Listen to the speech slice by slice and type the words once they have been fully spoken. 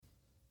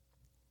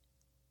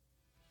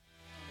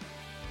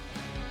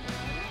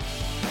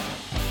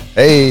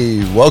Hey,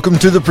 welcome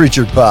to the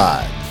Preacher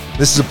Pod.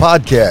 This is a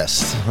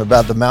podcast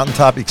about the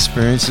mountaintop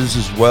experiences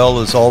as well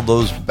as all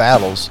those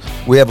battles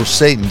we have with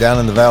Satan down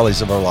in the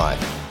valleys of our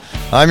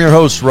life. I'm your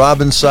host,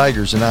 Robin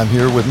Seigers, and I'm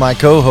here with my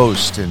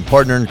co-host and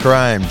partner in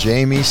crime,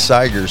 Jamie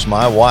Seigers,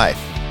 my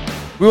wife.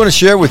 We want to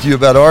share with you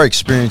about our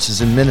experiences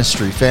in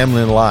ministry,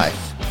 family, and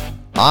life.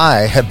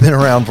 I have been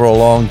around for a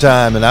long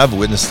time, and I've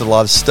witnessed a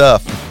lot of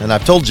stuff, and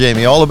I've told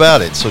Jamie all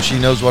about it, so she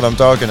knows what I'm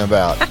talking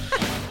about.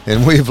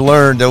 And we've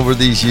learned over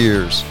these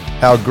years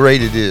how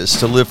great it is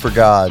to live for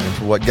God and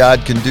for what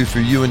God can do for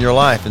you in your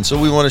life. And so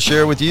we want to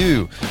share with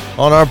you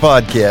on our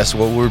podcast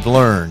what we've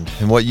learned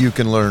and what you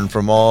can learn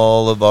from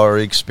all of our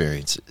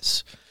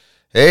experiences.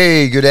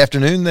 Hey, good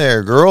afternoon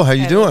there, girl. How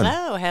you doing?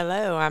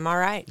 Hello. I'm all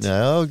right.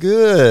 Oh,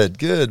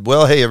 good.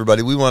 Well, hey,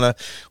 everybody, we want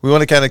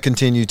to kind of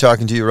continue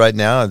talking to you right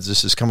now as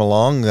this has come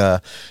along,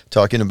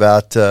 talking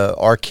about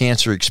our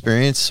cancer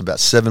experience. About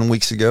 7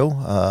 weeks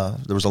ago,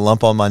 there was a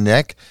lump on my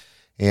neck.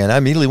 And I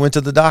immediately went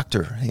to the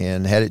doctor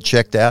and had it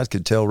checked out.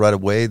 Could tell right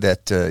away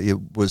that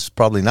it was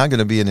probably not going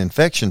to be an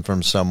infection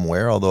from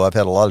somewhere, although I've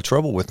had a lot of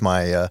trouble with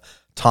my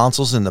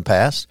tonsils in the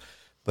past.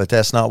 But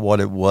that's not what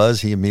it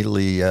was. He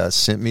immediately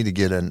sent me to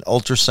get an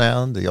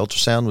ultrasound. The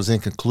ultrasound was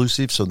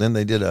inconclusive, so then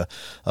they did a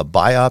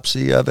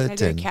biopsy of it. They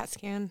did a CAT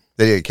scan.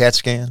 They did a CAT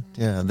scan,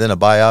 yeah, and then a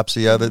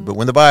biopsy of it. But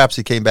when the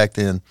biopsy came back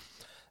then,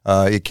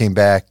 it came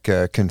back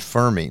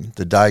confirming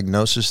the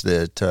diagnosis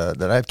that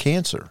I have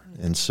cancer.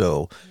 And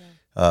so...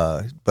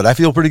 but I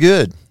feel pretty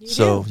good.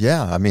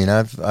 Yeah, I mean,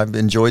 I've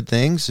enjoyed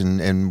things,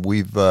 and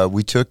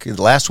we took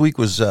last week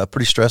was a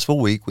pretty stressful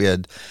week. We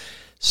had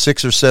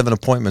 6 or 7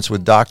 appointments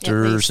with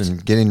doctors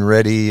and getting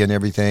ready and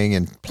everything,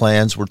 and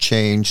plans were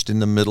changed in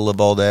the middle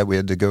of all that. We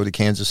had to go to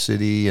Kansas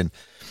City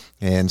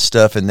and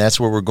stuff, and that's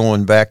where we're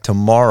going back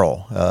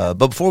tomorrow.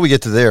 But before we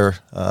get to there,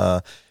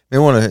 I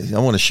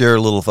want to share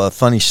a little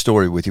funny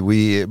story with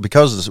you.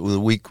 Because the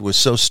week was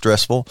so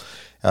stressful.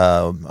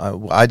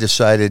 I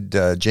decided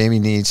Jamie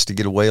needs to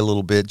get away a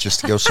little bit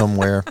just to go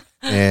somewhere,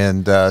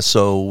 and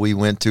so we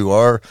went to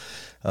our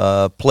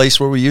place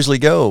where we usually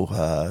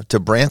go, to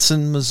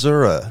Branson,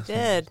 Missouri.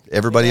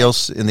 Everybody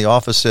else in the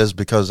office says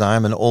because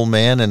I'm an old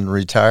man and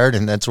retired,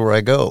 and that's where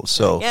I go.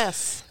 So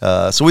yes.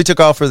 So we took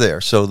off for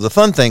there. So the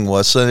fun thing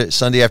was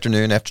Sunday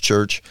afternoon after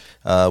church,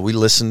 we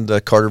listened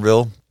to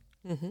Carterville,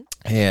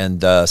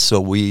 and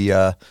so we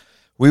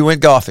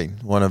went golfing,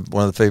 one of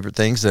the favorite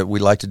things that we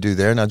like to do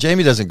there. Now,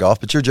 Jamie doesn't golf,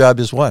 but your job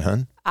is what,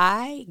 hon?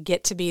 I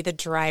get to be the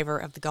driver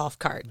of the golf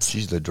cart.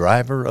 She's the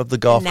driver of the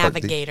golf cart.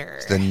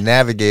 Navigator. The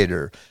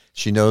navigator.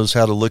 She knows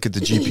how to look at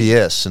the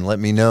GPS and let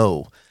me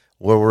know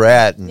where we're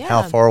at and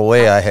how far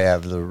away I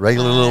have. The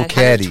regular little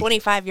caddy.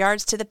 25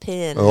 yards to the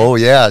pin. Oh,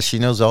 yeah. She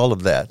knows all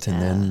of that.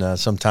 And then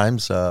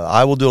sometimes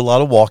I will do a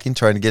lot of walking,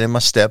 trying to get in my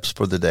steps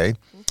for the day.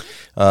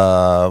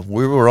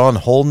 We were on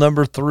hole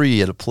number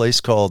 3 at a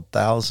place called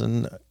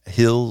Thousand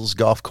Hills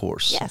Golf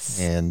Course. Yes.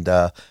 And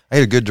I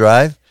had a good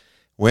drive,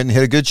 went and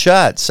hit a good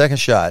shot, second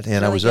shot,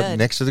 and I was up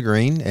next to the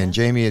green, and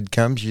Jamie had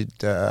come. She'd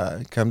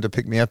come to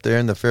pick me up there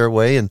in the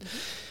fairway, and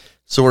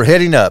so we're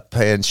heading up,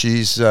 and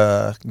she's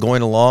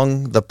going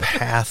along the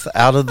path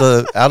out of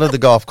the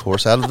golf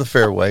course, out of the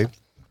fairway,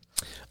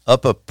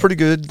 up a pretty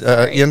good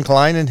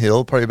incline and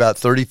hill, probably about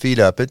 30 feet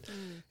up it.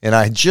 And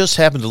I just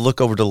happened to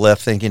look over to the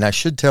left thinking I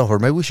should tell her,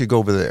 maybe we should go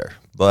over there.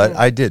 But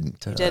I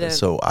didn't.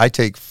 So I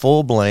take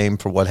full blame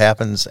for what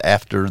happens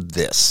after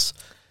this.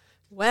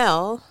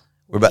 Well,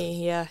 go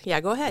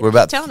ahead. We're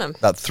about telling them.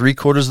 About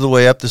 3/4 of the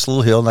way up this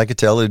little hill, and I could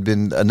tell it had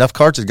been enough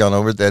carts had gone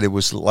over it that it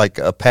was like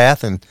a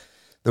path, and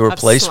there were a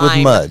place with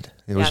mud.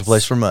 It was a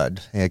place for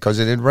mud, because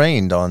it had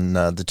rained on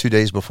the 2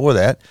 days before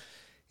that.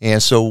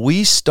 And so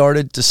we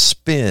started to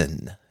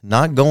spin,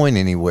 not going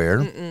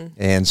anywhere.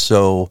 And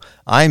so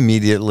I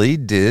immediately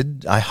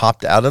I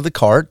hopped out of the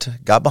cart,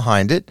 got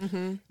behind it,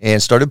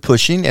 and started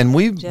pushing, and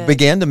we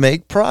began to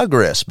make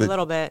progress. A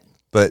little bit.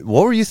 But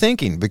what were you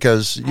thinking?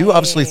 Because you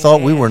obviously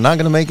thought we were not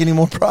going to make any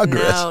more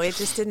progress. No, it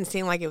just didn't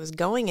seem like it was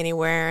going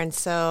anywhere. And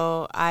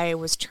so I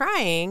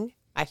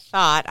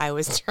thought I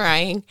was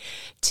trying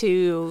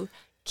to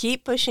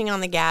keep pushing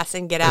on the gas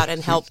and get out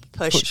and help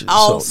push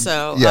up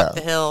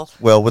the hill.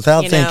 Well,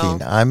 without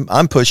thinking,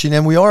 I'm pushing,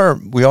 and we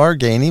are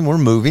gaining, we're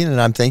moving, and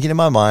I'm thinking in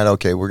my mind,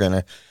 okay, we're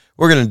gonna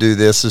do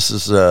this. This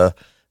is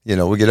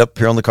we get up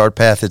here on the cart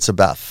path. It's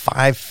about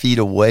 5 feet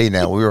away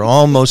now. We were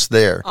almost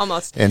there.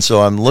 Almost. And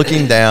so I'm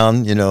looking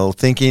down,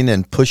 thinking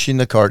and pushing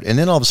the cart, and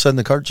then all of a sudden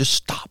the cart just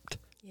stopped.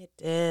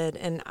 Did,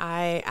 and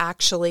I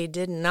actually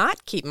did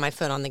not keep my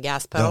foot on the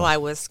gas pedal. No. I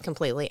was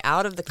completely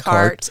out of the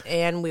cart,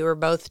 and we were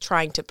both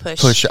trying to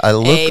push a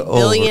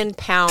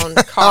billion-pound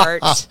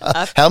cart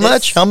up. How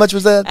much? How much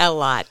was that? A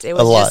lot. It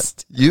was a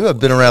lot. You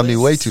have been around me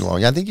way too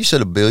long. I think you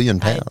said 1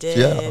 billion pounds. I did.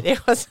 Yeah.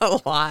 It was a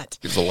lot.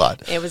 It was a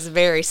lot. It was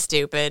very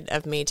stupid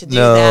of me to do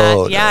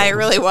that. Yeah, it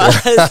really was.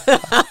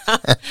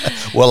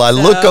 Well, I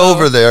look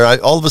over there.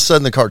 All of a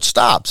sudden, the cart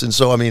stops, and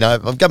so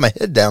I've got my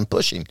head down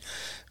pushing.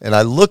 And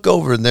I look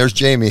over, and there's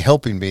Jamie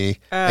helping me.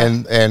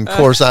 And of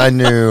course, I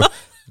knew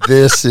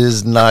this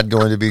is not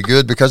going to be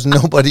good because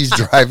nobody's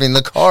driving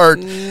the cart.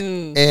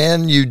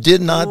 And you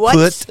did not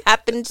What's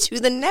happened to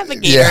the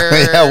navigator?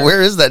 Yeah,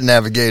 where is that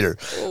navigator?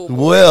 Oh,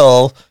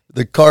 well,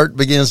 the cart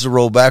begins to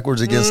roll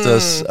backwards against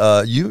us.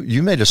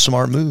 You made a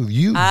smart move.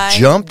 You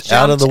jumped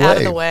out of the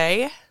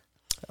way.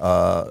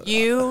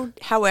 You,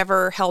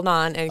 however, held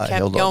on and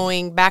kept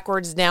going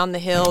backwards down the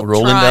hill,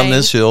 rolling down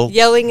this hill,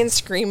 yelling and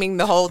screaming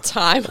the whole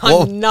time.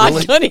 I'm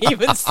not going to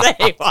even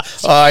say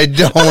what. I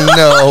don't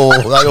know.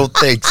 I don't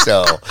think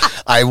so.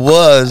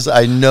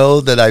 I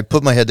know that I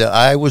put my head down.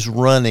 I was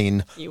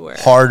running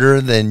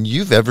harder than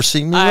you've ever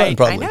seen me run,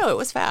 probably. I know. It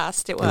was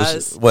fast. It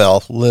was.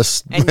 Well,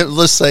 let's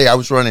say I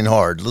was running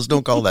hard. Let's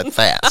don't call that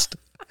fast.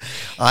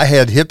 I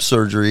had hip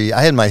surgery.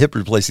 I had my hip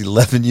replaced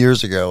 11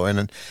 years ago,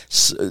 and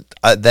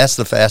that's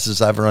the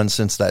fastest I've run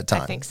since that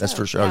time. I think so. That's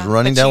for sure. Yeah. I was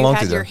running down long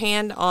through there. You had your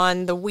hand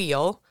on the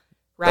wheel,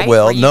 right?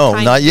 Well, no,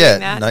 not yet.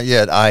 Not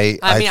yet. I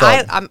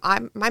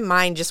thought, my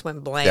mind just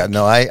went blank. Yeah,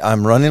 no,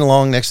 I'm running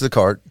along next to the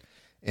cart,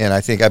 and I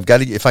think I've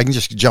got to. If I can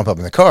just jump up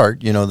in the cart,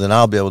 then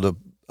I'll be able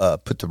to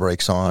put the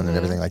brakes on and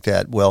everything like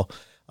that. Well,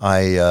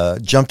 I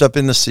jumped up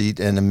in the seat,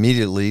 and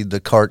immediately the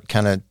cart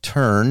kind of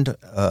turned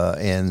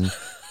and.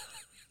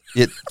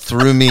 It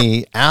threw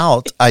me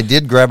out. I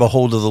did grab a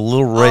hold of the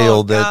little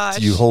rail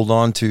that you hold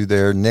on to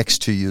there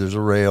next to you. There's a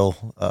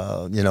rail,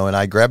 and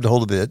I grabbed a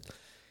hold of it,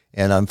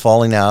 and I'm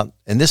falling out.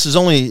 And this is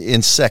only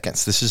in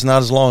seconds. This is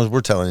not as long as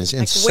we're telling you. It's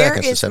in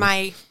seconds.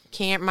 Where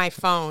is my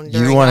phone?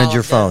 You wanted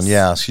your phone,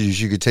 yeah, so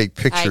you could take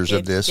pictures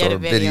of this or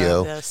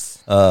video.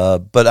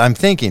 But I'm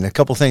thinking a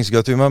couple things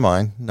go through my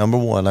mind. Number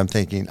one, I'm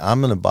thinking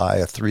I'm going to buy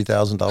a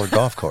 $3,000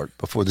 golf cart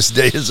before this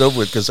day is over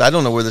with because I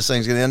don't know where this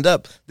thing's going to end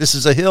up. This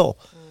is a hill.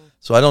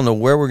 So I don't know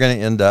where we're going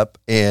to end up,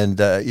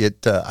 and I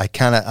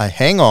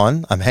hang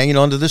on. I'm hanging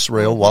on to this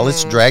rail while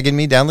it's dragging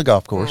me down the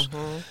golf course,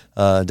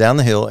 down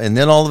the hill, and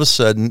then all of a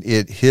sudden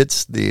it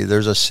hits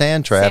there's a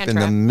sand trap in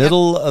the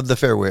middle of the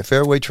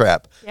fairway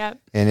trap,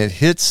 and it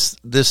hits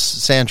this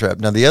sand trap.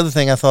 Now the other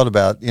thing I thought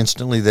about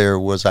instantly there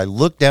was I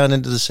looked down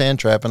into the sand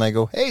trap and I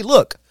go, hey,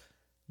 look,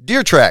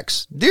 deer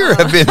tracks. Deer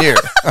have been here.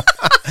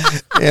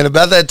 And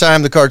about that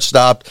time, the cart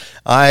stopped.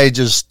 I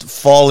just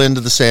fall into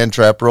the sand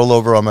trap, roll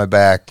over on my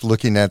back,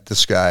 looking at the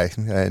sky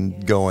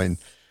and going,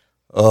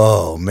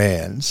 oh,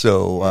 man.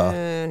 So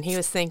and he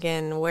was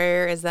thinking,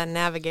 where is that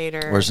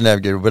navigator? Where's the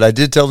navigator? But I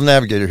did tell the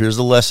navigator, here's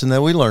the lesson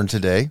that we learned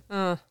today.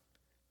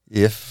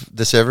 If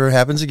this ever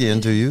happens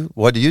again to you,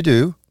 what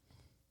do?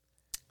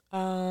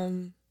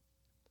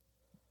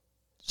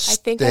 I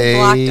think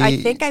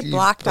I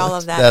blocked all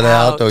of that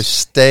out. Or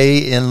stay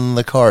in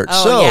the cart.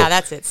 Oh, so yeah,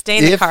 that's it. Stay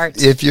in the cart.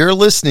 If you're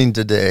listening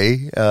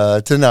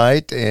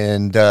tonight,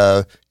 and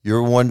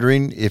you're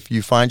wondering if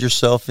you find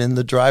yourself in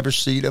the driver's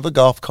seat of a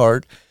golf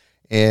cart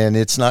and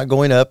it's not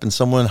going up and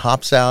someone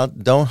hops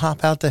out, don't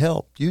hop out to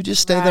help. You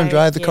just stay there and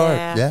drive the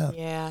cart.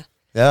 Yeah,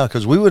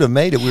 because we would have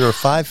made it. We were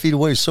 5 feet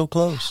away, so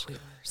close. We were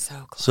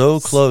so close. So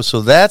close.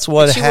 So that's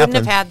what happened. You wouldn't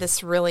have had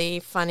this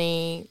really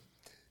funny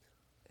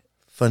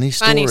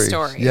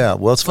story. Yeah,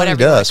 well, it's funny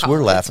to us.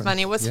 We're laughing.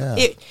 It's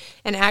funny.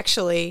 And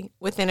actually,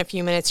 within a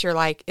few minutes, you're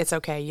like, it's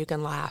okay. You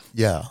can laugh.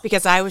 Yeah.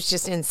 Because I was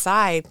just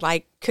inside,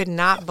 could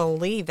not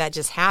believe that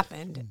just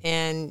happened.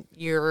 And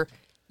you're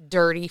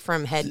dirty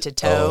from head to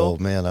toe.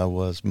 Oh, man, I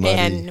was muddy.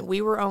 And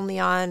we were only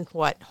on,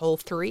 hole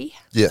 3?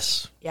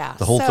 Yes. Yeah.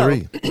 The whole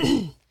 3.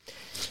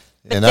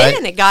 But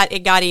then it got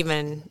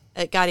even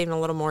a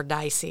little more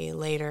dicey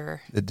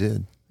later. It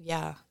did.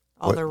 Yeah.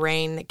 The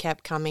rain that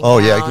kept coming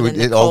down.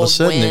 And all of a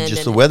sudden,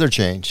 the weather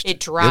changed. It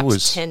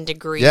dropped 10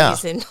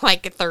 degrees in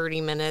 30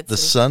 minutes. The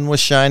sun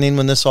was shining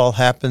when this all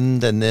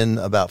happened, and then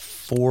about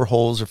 4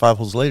 holes or 5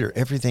 holes later,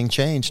 everything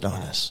changed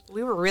on us.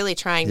 We were really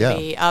trying to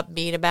be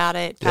upbeat about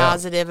it,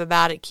 positive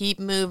about it, keep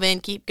moving,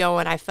 keep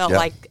going. I felt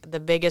like the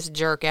biggest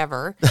jerk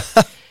ever.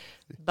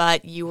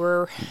 But you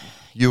were not.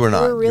 You were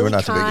not really the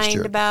biggest kind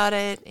jerk about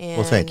it. And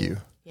well, thank you.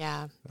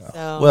 Yeah.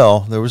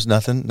 Well, there was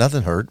nothing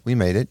hurt. We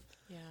made it.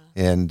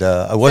 And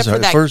I wasn't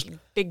hurt at first.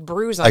 Big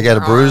bruise on I got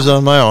a bruise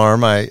on my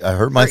arm. I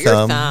hurt my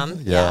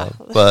thumb. Yeah.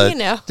 But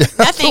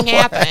nothing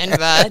happened,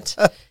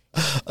 but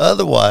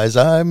otherwise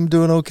I'm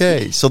doing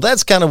okay. So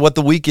that's kind of what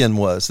the weekend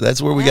was.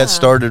 That's where we got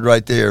started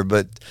right there.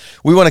 But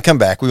we want to come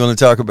back. We want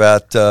to talk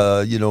about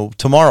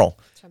tomorrow.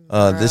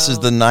 This is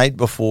the night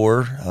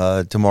before.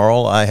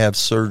 Tomorrow I have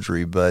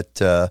surgery,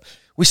 but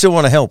we still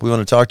want to help. We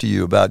want to talk to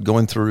you about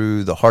going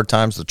through the hard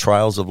times, the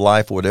trials of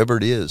life, whatever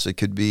it is. It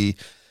could be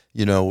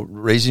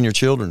raising your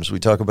children. We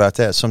talk about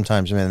that.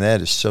 Sometimes, man,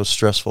 that is so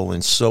stressful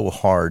and so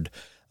hard.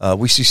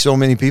 We see so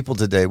many people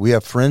today. We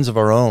have friends of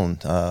our own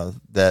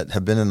that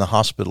have been in the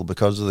hospital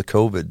because of the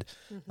COVID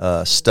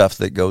stuff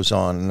that goes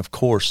on. And, of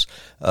course,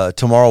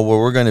 tomorrow where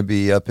we're going to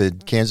be up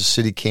at Kansas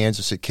City,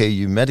 Kansas at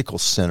KU Medical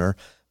Center,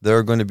 there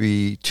are going to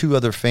be 2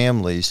 other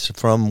families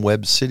from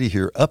Webb City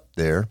here up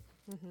there.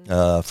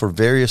 For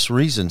various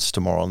reasons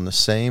tomorrow in the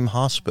same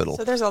hospital.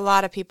 So there's a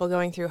lot of people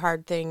going through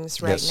hard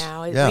things right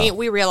now. Yeah.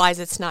 We realize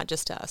it's not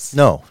just us.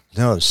 No,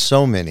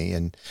 so many.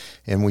 And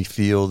we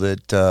feel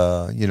that,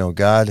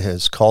 God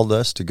has called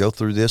us to go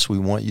through this. We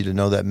want you to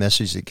know that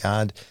message that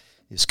God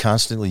is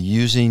constantly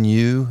using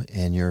you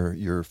and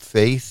your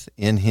faith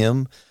in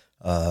Him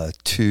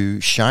to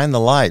shine the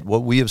light.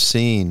 What we have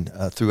seen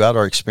throughout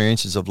our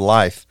experiences of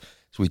life,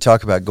 as we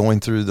talk about going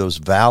through those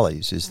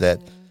valleys, is that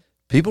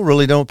people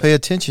really don't pay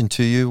attention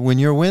to you when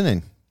you're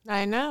winning.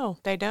 I know.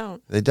 They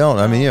don't. They don't.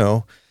 I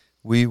mean,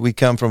 we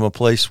come from a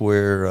place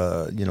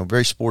where,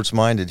 very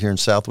sports-minded here in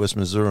Southwest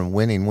Missouri, and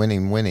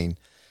winning.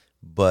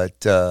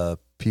 But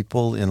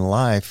people in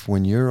life,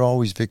 when you're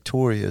always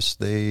victorious,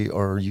 they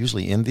are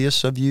usually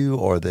envious of you,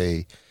 or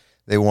they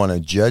want to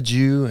judge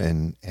you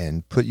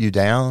and put you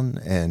down.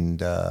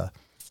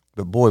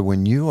 But boy,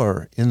 when you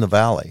are in the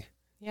valley,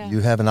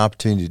 you have an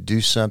opportunity to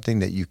do something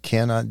that you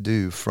cannot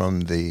do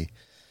from the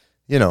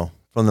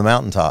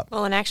mountaintop.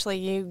 Well, and actually,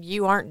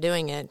 you aren't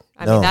doing it.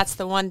 I mean, that's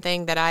the one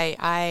thing that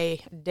I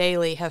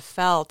daily have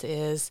felt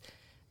is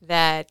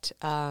that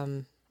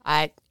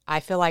I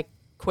feel like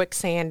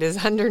quicksand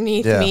is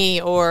underneath me,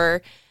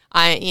 or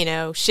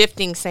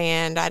shifting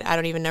sand. I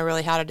don't even know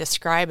really how to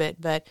describe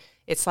it, but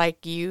it's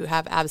like you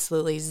have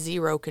absolutely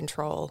zero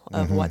control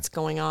of what's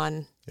going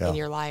on in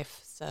your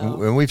life. So,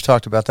 and we've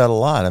talked about that a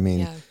lot. I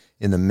mean,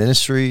 in the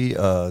ministry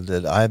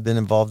that I've been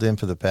involved in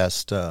for the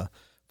past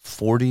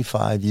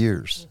 45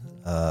 years,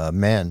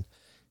 man,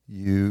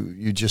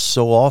 you just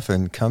so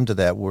often come to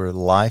that where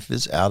life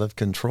is out of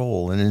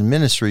control. And in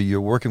ministry,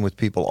 you're working with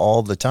people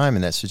all the time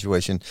in that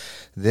situation.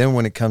 Then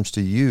when it comes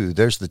to you,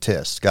 there's the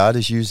test. God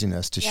is using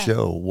us to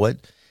show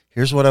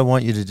here's what I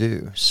want you to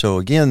do. So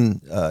again,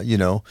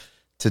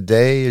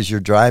 today as you're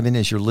driving,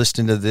 as you're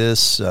listening to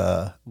this,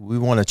 we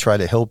want to try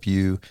to help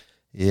you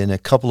in a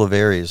couple of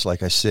areas.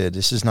 Like I said,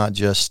 this is not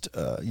just,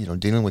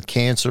 dealing with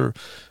cancer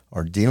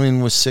or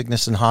dealing with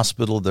sickness in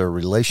hospital. There are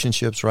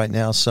relationships right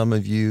now. Some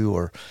of you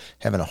are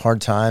having a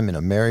hard time in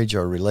a marriage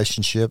or a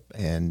relationship,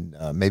 and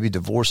maybe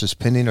divorce is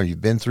pending, or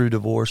you've been through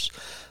divorce.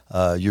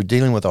 You're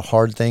dealing with a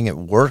hard thing at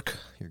work.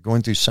 You're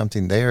going through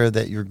something there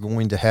that you're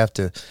going to have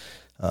to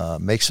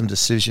make some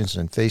decisions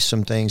and face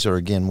some things. Or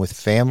again, with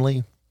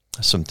family,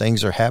 some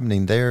things are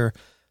happening there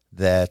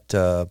that,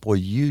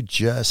 you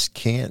just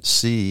can't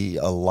see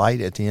a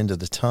light at the end of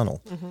the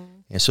tunnel.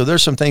 And so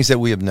there's some things that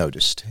we have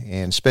noticed,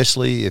 and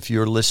especially if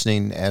you're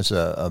listening as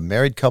a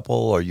married couple,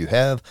 or you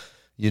have,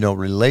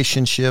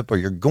 relationship, or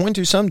you're going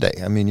to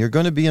someday. I mean, you're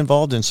going to be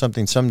involved in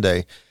something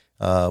someday.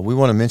 We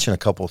want to mention a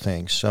couple of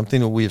things, something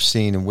that we have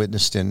seen and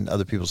witnessed in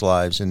other people's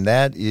lives, and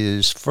that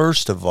is,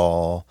 first of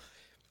all,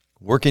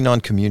 working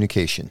on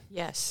communication.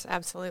 Yes,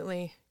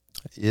 absolutely.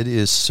 It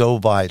is so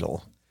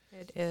vital.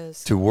 It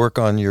is. To work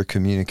on your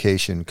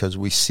communication, because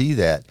we see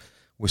that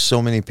with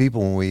so many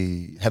people when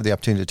we have the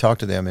opportunity to talk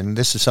to them. And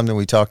this is something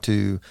we talk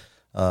to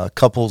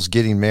couples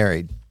getting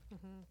married.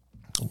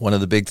 One of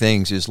the big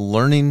things is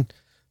learning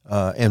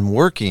and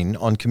working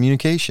on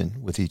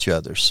communication with each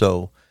other.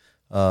 So,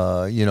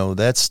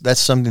 that's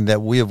something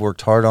that we have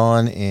worked hard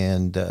on.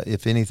 And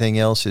if anything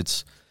else,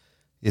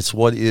 it's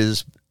what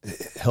is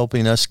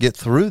helping us get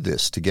through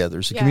this together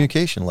is the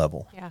communication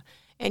level. Yeah.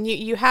 And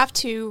you have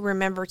to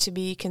remember to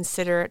be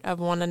considerate of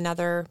one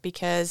another,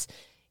 because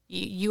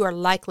you are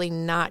likely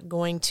not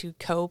going to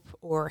cope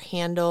or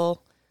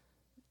handle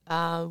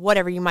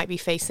whatever you might be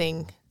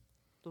facing,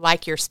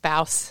 like your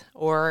spouse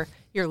or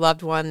your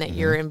loved one that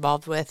you're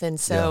involved with. And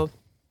so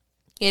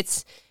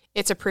it's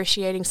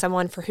appreciating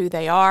someone for who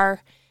they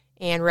are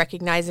and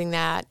recognizing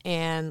that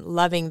and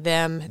loving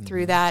them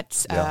through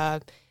that.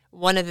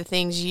 One of the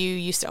things you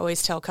used to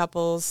always tell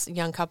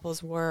young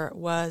couples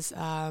was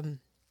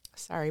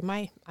sorry,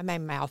 my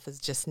mouth is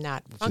just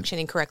not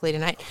functioning correctly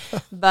tonight.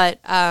 But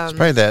it's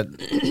probably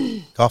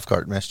that golf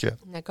cart messed you up.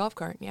 That golf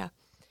cart, yeah.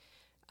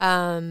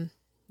 Now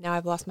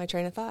I've lost my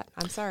train of thought.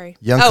 I'm sorry.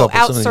 Young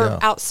couples,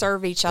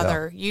 outserve each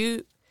other.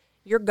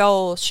 Your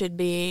goal should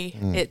be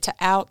to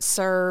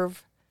outserve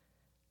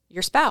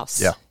your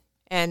spouse. Yeah.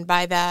 And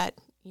by that,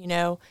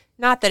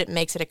 not that it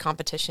makes it a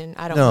competition.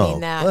 I don't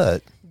mean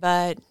that.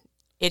 But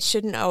it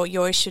shouldn't. You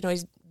always should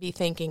always be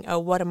thinking,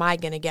 what am I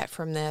going to get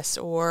from this?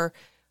 Or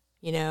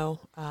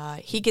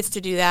he gets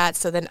to do that,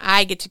 so then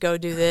I get to go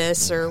do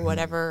this or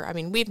whatever. I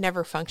mean, we've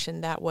never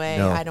functioned that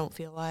way, I don't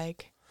feel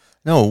like.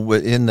 No,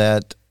 in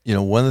that,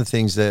 one of the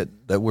things that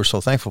we're so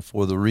thankful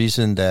for, the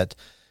reason that,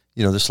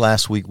 this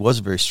last week was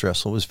very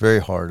stressful, it was very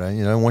hard.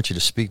 I want you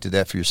to speak to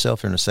that for yourself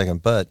here in a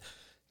second, but,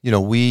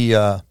 we,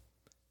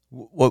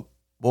 what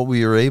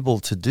we are able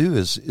to do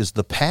is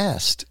the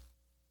past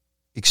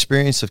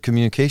experience of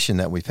communication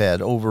that we've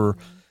had over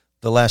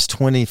the last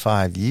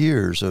 25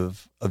 years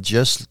of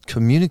just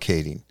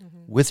communicating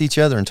with each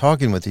other and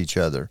talking with each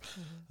other.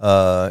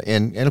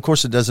 And of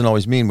course, it doesn't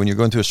always mean when you're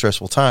going through a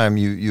stressful time,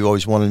 you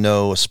always want to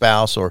know a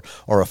spouse or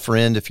a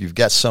friend. If you've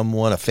got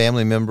someone, a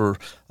family member,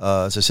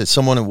 as I said,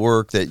 someone at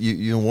work that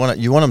you want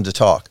them to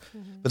talk,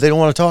 but they don't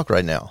want to talk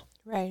right now.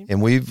 Right.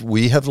 And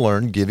we have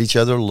learned, give each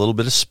other a little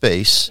bit of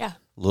space, a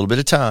little bit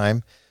of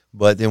time,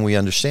 but then we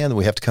understand that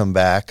we have to come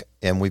back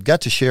and we've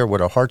got to share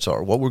what our hearts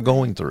are, what we're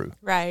going through.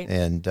 Right.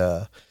 And,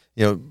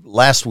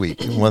 last week,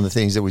 one of the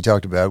things that we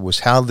talked about was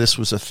how this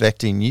was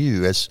affecting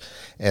you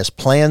as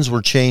plans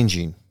were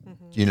changing,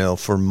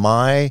 for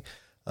my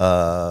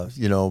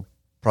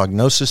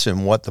prognosis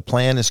and what the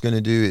plan is going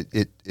to do,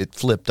 it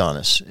flipped on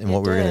us and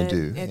what we were going to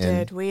do. It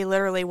did. We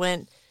literally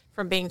went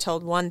from being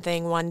told one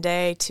thing one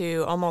day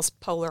to almost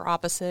polar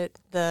opposite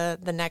the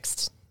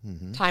next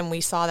time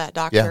we saw that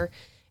doctor.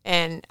 Yeah.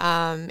 And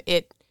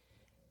it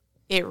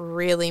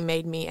really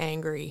made me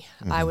angry.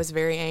 I was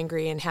very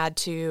angry and had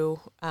to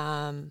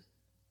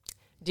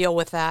deal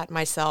with that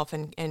myself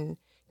and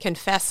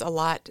confess a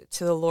lot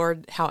to the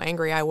Lord how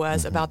angry I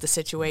was about the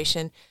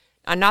situation.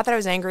 Not that I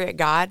was angry at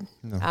God.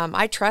 No.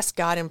 I trust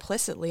God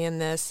implicitly in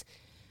this,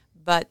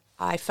 but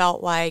I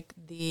felt like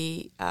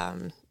the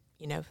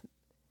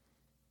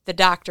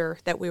doctor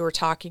that we were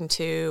talking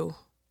to,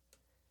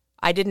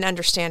 I didn't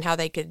understand how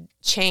they could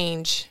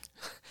change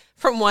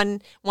from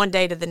one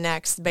day to the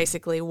next,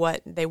 basically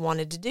what they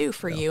wanted to do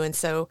for you. And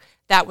so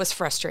that was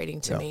frustrating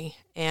to me,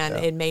 and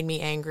it made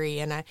me angry.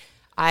 And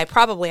I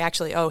probably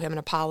actually owe him an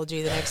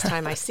apology the next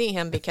time I see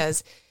him,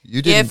 because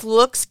if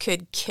looks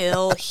could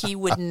kill, he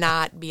would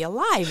not be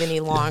alive any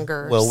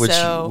longer.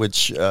 Well,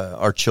 which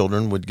our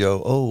children would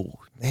go, oh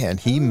man,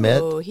 he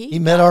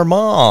met our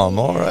mom.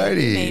 All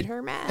righty, he made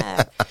her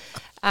mad.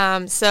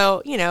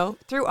 So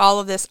through all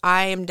of this,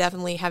 I am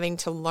definitely having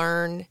to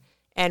learn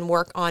and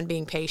work on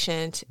being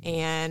patient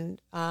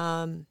and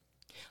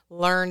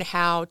learn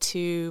how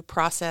to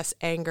process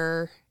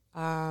anger.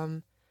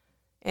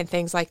 And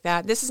things like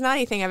that. This is not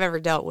anything I've ever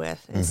dealt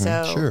with. And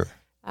so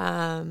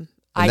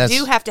I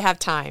do have to have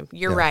time.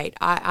 You're right.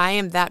 I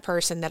am that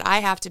person that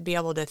I have to be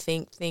able to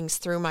think things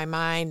through my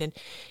mind.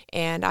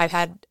 And I've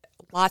had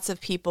lots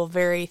of people,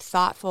 very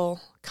thoughtful,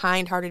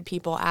 kind-hearted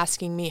people,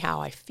 asking me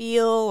how I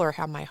feel or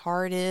how my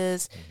heart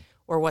is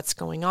or what's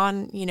going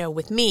on,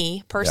 with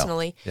me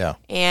personally. Yeah.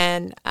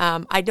 And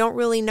I don't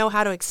really know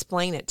how to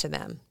explain it to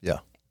them. Yeah.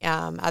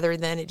 Other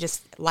than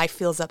life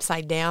feels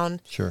upside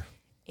down. Sure.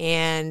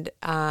 And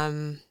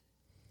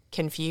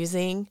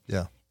confusing.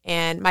 Yeah.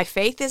 And my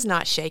faith is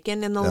not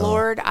shaken in the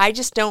Lord. I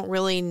just don't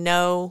really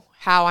know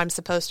how I'm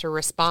supposed to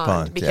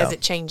respond because it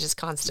changes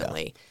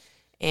constantly.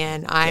 Yeah.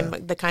 And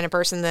I'm the kind of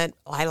person that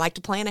I like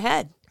to plan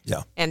ahead.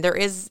 Yeah. And there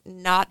is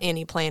not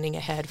any planning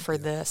ahead for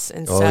this.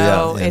 And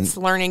so it's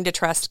learning to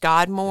trust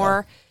God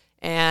more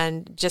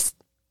and just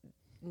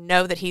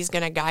know that He's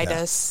going to guide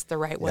us the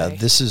right way. Yeah,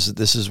 this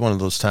is one of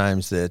those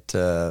times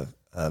that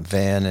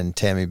Van and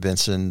Tammy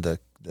Benson, the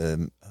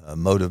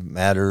Motive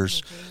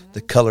Matters,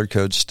 the color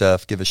code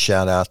stuff, give a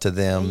shout out to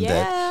them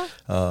that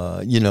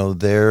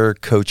they're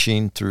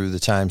coaching through the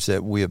times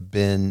that we have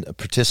been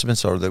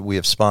participants or that we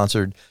have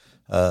sponsored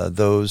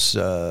those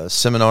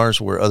seminars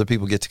where other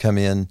people get to come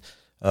in.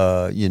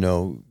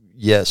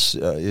 It's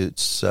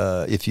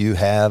if you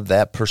have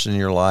that person in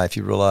your life,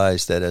 you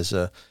realize that as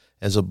a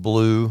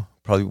blue,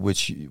 probably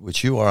which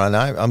you are, and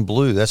I'm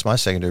blue. That's my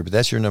secondary, but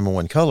that's your number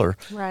one color.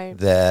 Right.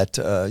 That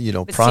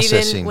but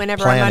processing. Even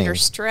whenever planning, I'm under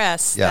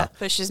stress, that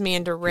pushes me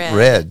into red.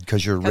 Red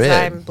because you're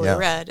red. I'm blue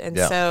red, and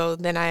so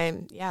then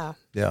I'm Yeah.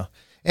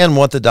 And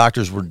what the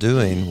doctors were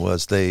doing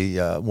was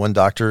one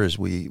doctor, as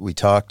we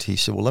talked, he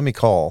said, "Well, let me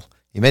call."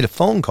 He made a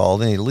phone call,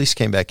 then he at least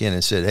came back in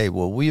and said, "Hey,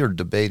 well, we are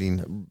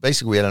debating."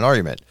 Basically, we had an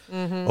argument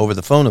over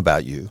the phone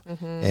about you,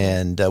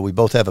 and we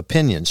both have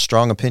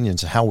strong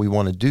opinions of how we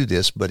want to do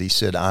this. But he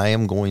said, "I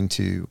am going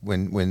to."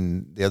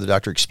 When the other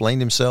doctor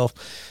explained himself,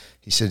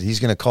 he said he's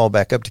going to call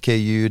back up to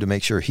KU to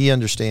make sure he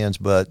understands.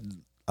 But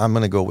I'm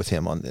going to go with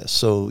him on this.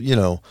 So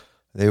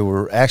they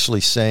were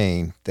actually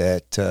saying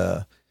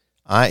that.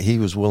 He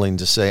was willing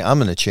to say, I'm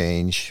going to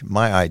change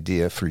my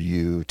idea for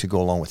you to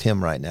go along with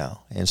him right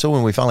now. And so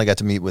when we finally got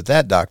to meet with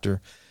that doctor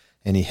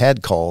and he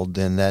had called,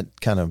 then that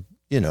kind of,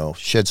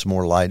 shed some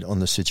more light on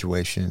the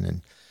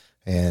situation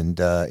and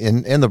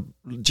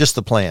just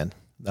the plan.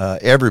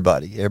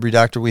 Every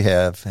doctor we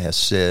have has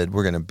said,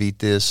 we're going to beat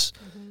this.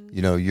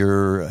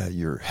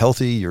 You're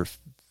healthy, you're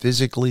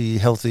physically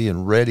healthy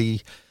and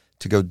ready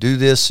to go do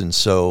this. And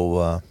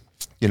so,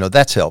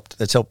 that's helped.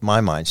 That's helped my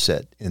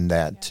mindset in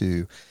that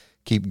to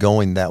keep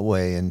going that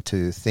way and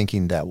to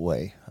thinking that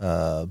way.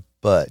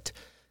 But,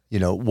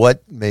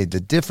 what made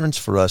the difference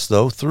for us,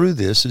 though, through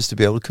this is to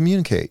be able to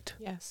communicate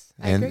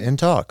and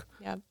talk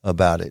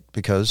about it,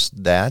 because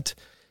that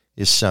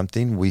is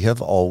something we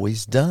have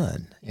always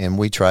done. And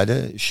we try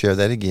to share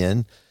that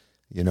again.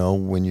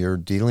 When you're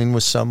dealing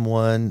with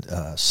someone,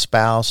 a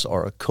spouse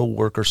or a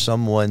coworker,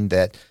 someone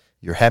that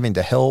you're having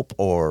to help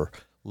or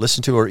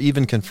listen to or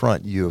even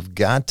confront, you have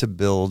got to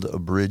build a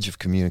bridge of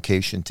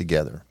communication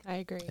together. I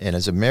agree. And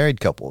as a married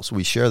couples,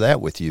 we share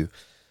that with you.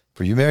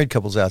 For you married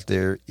couples out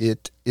there,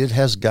 it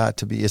has got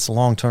to be, it's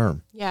long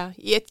term. Yeah.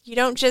 You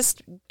don't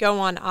just go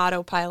on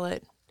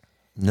autopilot.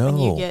 No. When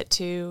you get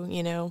to,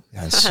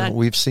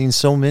 we've seen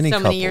so many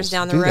years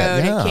down the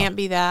road. It can't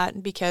be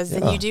that, because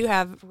then you do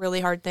have really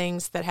hard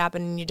things that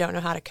happen and you don't know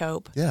how to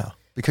cope. Yeah.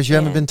 Because you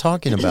haven't been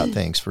talking about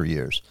things for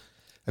years.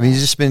 I mean,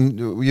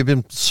 you've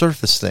been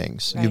surface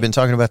things. Right. You've been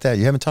talking about that.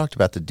 You haven't talked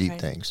about the deep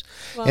things.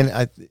 Well,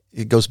 and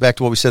it goes back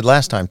to what we said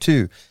last time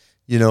too.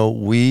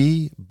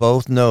 We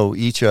both know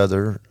each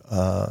other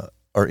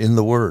are in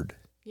the Word.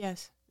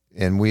 Yes.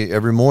 And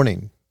every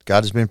morning,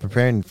 God has been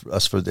preparing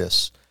us for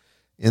this.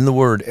 in the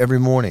Word every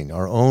morning,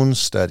 our own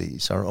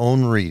studies, our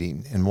own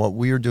reading, and what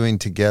we are doing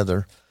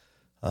together,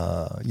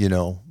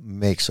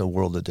 makes a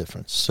world of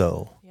difference.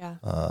 So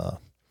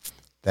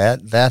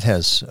that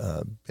has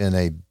been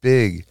a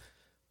big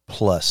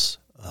plus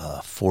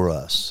for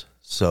us.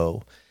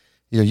 So,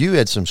 you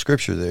had some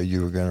scripture there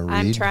you were going to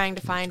read. I'm trying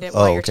to find it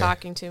while you're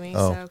talking to me,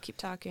 so keep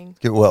talking.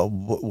 Well,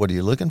 what are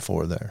you looking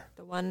for there?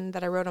 The one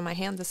that I wrote on my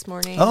hand this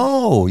morning.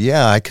 Oh,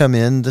 yeah. I come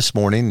in this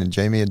morning, and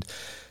Jamie had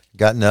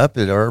gotten up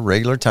at our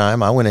regular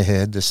time. I went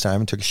ahead this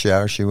time and took a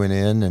shower. She went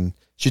in, and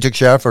she took a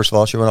shower, first of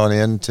all. She went on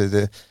in to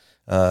the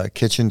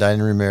kitchen,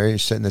 dining room area,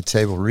 sitting at the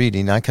table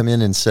reading. I come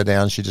in and sit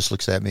down. She just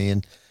looks at me,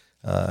 and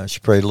she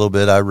prayed a little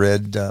bit. I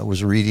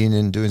was reading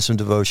and doing some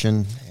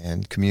devotion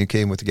and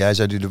communicating with the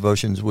guys I do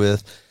devotions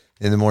with.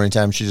 In the morning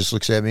time, she just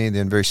looks at me and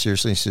then very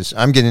seriously says,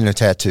 "I'm getting a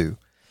tattoo."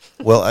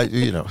 Well,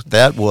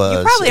 that was...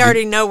 You probably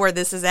already know where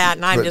this is at,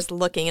 and I'm just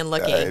looking and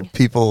looking.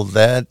 People,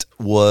 that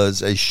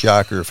was a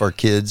shocker. If our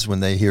kids,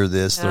 when they hear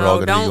this, they're all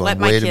going to be going, wait a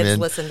minute. Don't let my kids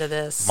listen to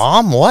this.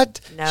 Mom,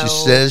 what? No. She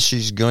says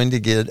she's going to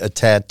get a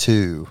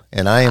tattoo.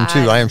 And I am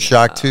too. I am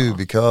shocked too,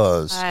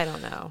 because... I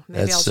don't know.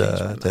 Maybe I'll change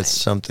my mind. That's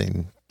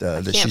something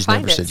that she's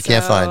never said. You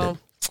can't find it.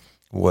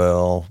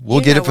 Well, we'll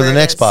You get know it for the where it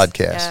next is.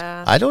 podcast.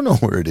 Yeah. I don't know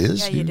where it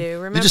is. Yeah, you do. You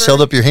Remember, just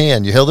held up your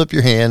hand. You held up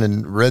your hand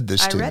and read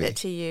this to me. I read it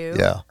to you.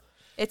 Yeah.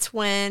 It's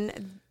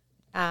when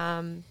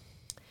the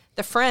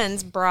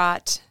friends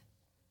brought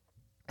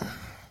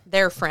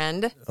their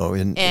friend. Oh,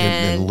 in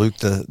Luke,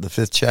 the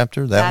 5th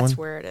chapter, that one? That's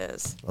where it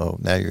is. Oh,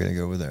 now you're going to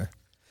go over there.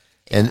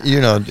 And,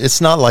 it's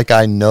not like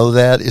I know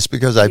that. It's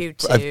because I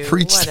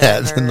preached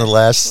that in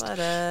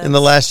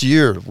the last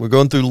year. We're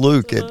going through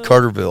Luke at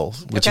Carterville,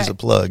 which is a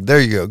plug. There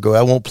you go.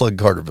 I won't plug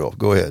Carterville.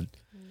 Go ahead.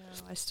 No,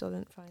 I still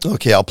didn't find it.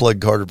 Okay, I'll plug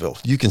Carterville.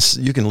 You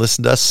can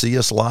listen to us, see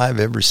us live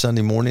every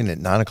Sunday morning at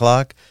 9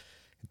 o'clock,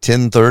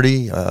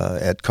 10:30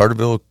 at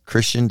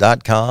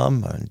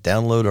CartervilleChristian.com, and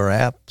download our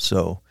app.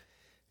 So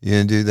you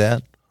going to do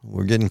that?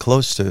 We're getting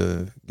close to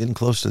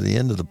the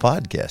end of the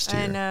podcast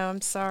here. I know.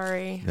 I'm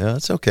sorry. Yeah,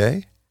 it's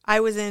okay. I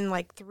was in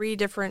like 3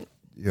 different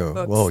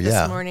books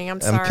this morning.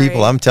 I'm sorry. And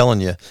people, I'm telling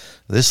you,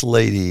 this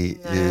lady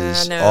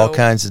is all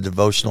kinds of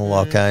devotional,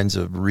 all kinds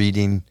of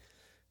reading,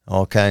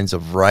 all kinds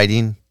of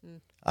writing.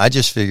 I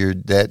just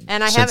figured that.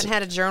 And I haven't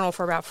had a journal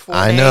for about 4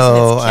 days.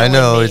 I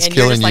know, it's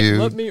killing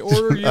you. Let me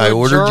order you I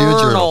ordered you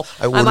a journal.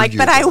 I'm like,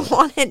 but I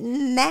want it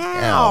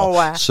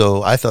now.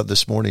 So I thought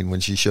this morning when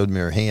she showed me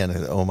her hand,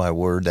 oh my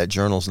word, that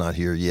journal's not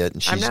here yet,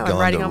 and she's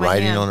gone to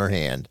writing on her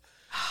hand.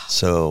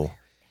 So.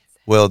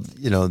 Well,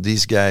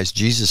 these guys,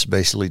 Jesus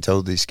basically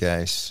told these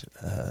guys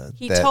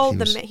he told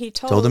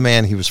the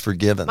man he was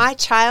forgiven. My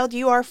child,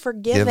 you are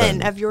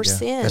forgiven of your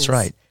sins. That's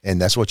right. And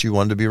that's what you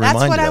wanted to be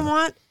reminded of. That's what I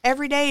want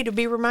every day, to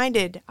be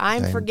reminded.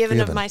 I'm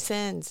forgiven of my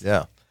sins.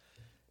 Yeah.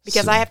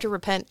 Because I have to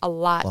repent a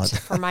lot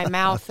for my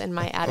mouth and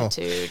my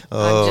attitude.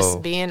 I'm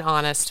just being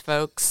honest,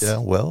 folks. Yeah,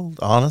 well,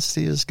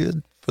 honesty is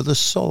good for the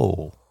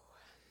soul.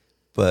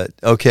 But,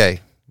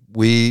 okay,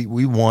 we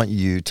want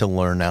you to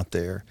learn out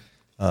there.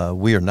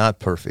 We are not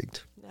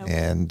perfect,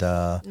 and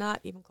not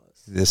even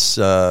close.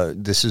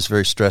 This is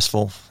very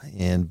stressful,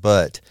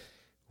 but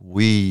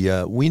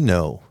we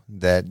know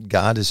that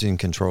God is in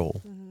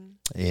control,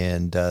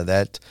 and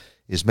that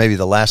is maybe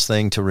the last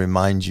thing to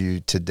remind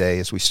you today,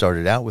 as we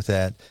started out with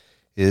that,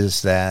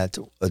 is that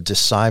a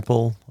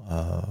disciple,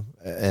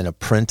 an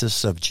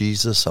apprentice of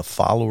Jesus, a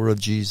follower of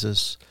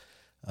Jesus,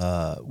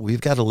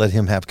 we've got to let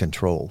him have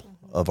control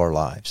of our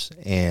lives,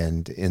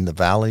 and in the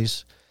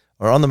valleys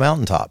or on the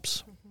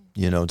mountaintops.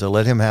 To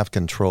let him have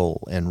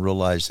control and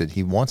realize that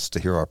he wants to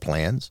hear our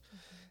plans,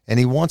 and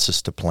he wants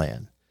us to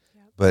plan.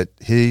 But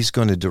he's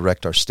going to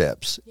direct our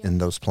steps in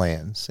those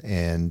plans.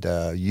 And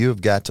you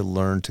have got to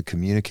learn to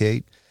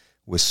communicate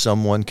with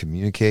someone,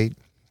 communicate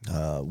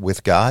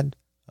with God.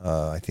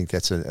 I think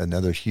that's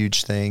another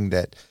huge thing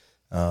that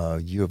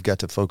you have got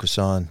to focus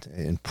on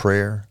in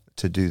prayer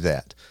to do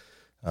that.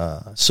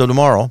 So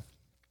tomorrow,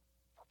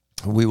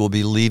 we will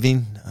be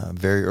leaving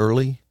very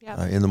early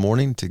in the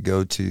morning to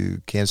go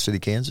to Kansas City,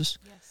 Kansas.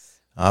 Yes.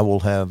 I will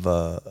have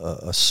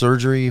a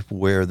surgery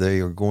where they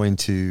are going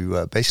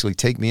to basically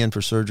take me in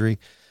for surgery,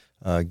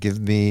 give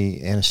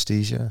me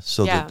anesthesia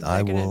so that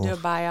I will do a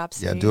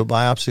biopsy. Yeah, do a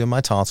biopsy of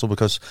my tonsil,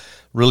 because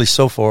really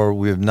so far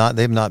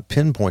they've not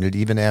pinpointed,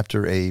 even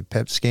after a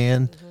PET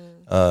scan,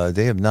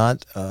 they have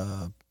not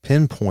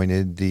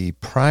pinpointed the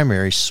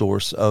primary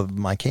source of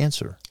my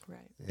cancer. Right.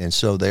 And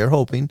so they're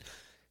hoping.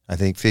 I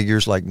think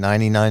figures like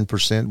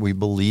 99%, we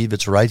believe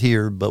it's right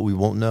here, but we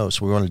won't know.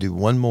 So we want to do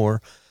one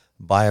more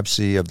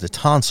biopsy of the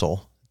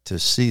tonsil to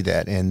see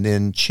that. And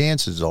then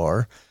chances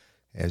are,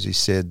 as he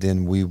said,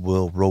 then we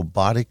will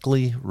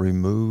robotically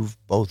remove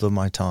both of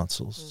my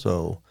tonsils.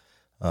 So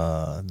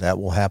that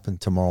will happen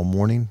tomorrow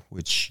morning,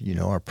 which,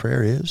 our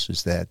prayer is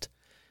that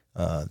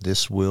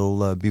this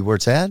will be where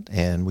it's at,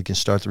 and we can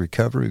start the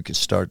recovery. We can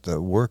start the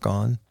work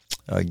on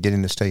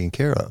getting this taken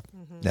care of.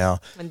 Now,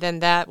 and then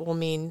that will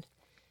mean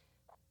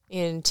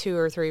in 2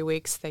 or 3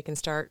 weeks they can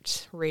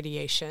start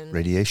radiation.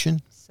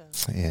 Radiation?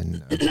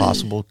 and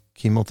possible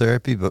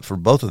chemotherapy. But for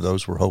both of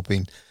those, we're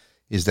hoping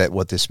is that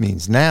what this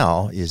means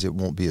now is it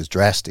won't be as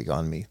drastic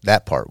on me.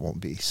 That part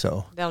won't be.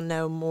 So they'll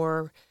know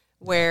more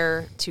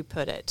where to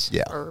put it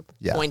or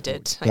point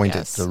it. Point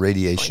it, the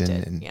radiation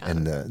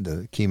and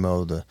the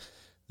chemo,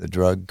 the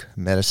drug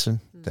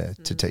medicine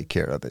to take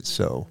care of it.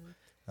 So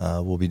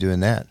we'll be doing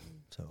that.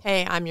 So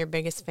hey, I'm your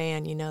biggest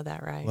fan. You know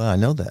that, right? Well, I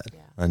know that.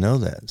 Yeah. I know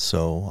that.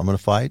 So I'm going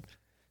to fight,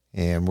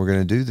 and we're going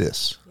to do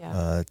this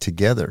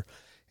together.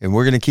 And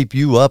we're going to keep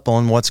you up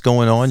on what's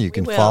going on. You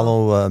can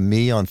follow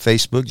me on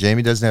Facebook.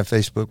 Jamie doesn't have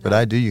Facebook, but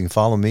I do. You can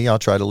follow me. I'll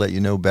try to let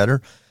you know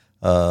better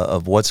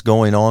of what's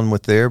going on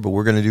with there. But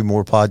we're going to do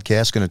more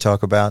podcasts, going to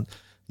talk about,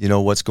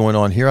 what's going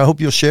on here. I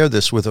hope you'll share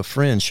this with a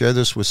friend. Share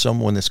this with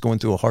someone that's going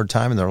through a hard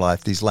time in their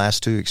life. These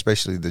last two,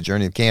 especially the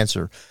journey of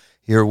cancer,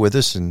 here with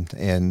us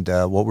and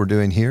what we're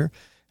doing here.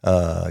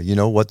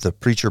 What the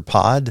Preacher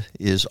Pod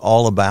is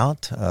all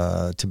about,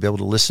 to be able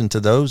to listen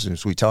to those. And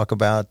as we talk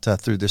about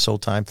through this whole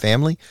time,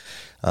 family,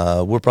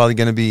 we're probably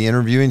going to be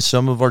interviewing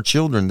some of our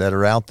children that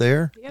are out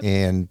there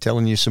and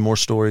telling you some more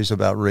stories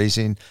about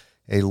raising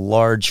a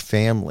large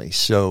family.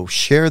 So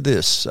share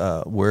this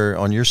where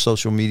on your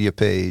social media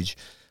page,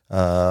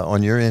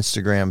 on your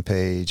Instagram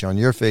page, on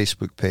your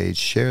Facebook page.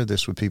 Share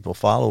this with people.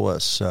 Follow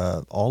us,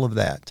 all of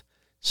that,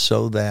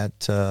 so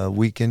that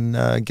we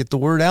can get the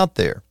word out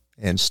there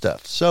and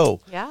stuff. So,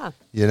 as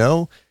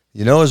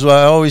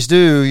I always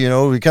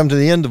do, we come to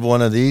the end of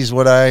one of these.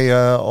 What I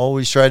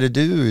always try to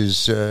do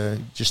is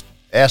just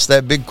ask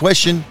that big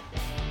question.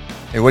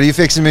 Hey, what are you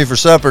fixing me for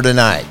supper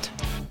tonight?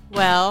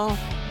 Well,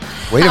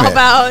 wait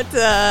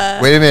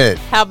a minute.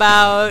 How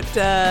about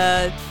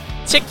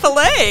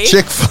Chick-fil-A?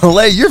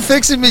 Chick-fil-A? You're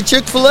fixing me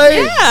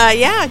Chick-fil-A?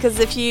 Yeah, because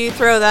if you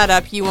throw that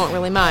up, you won't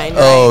really mind.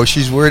 Right? Oh,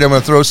 she's worried I'm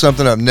going to throw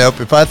something up.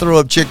 Nope. If I throw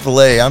up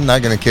Chick-fil-A, I'm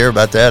not going to care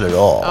about that at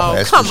all. Oh,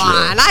 that's come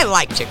on. I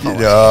like Chick-fil-A.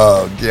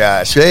 Oh,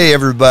 gosh. Hey,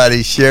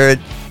 everybody, share it.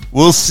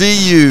 We'll see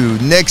you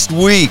next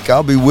week.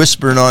 I'll be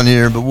whispering on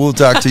here, but we'll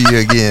talk to you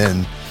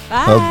again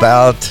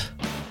about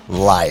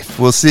life.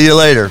 We'll see you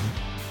later.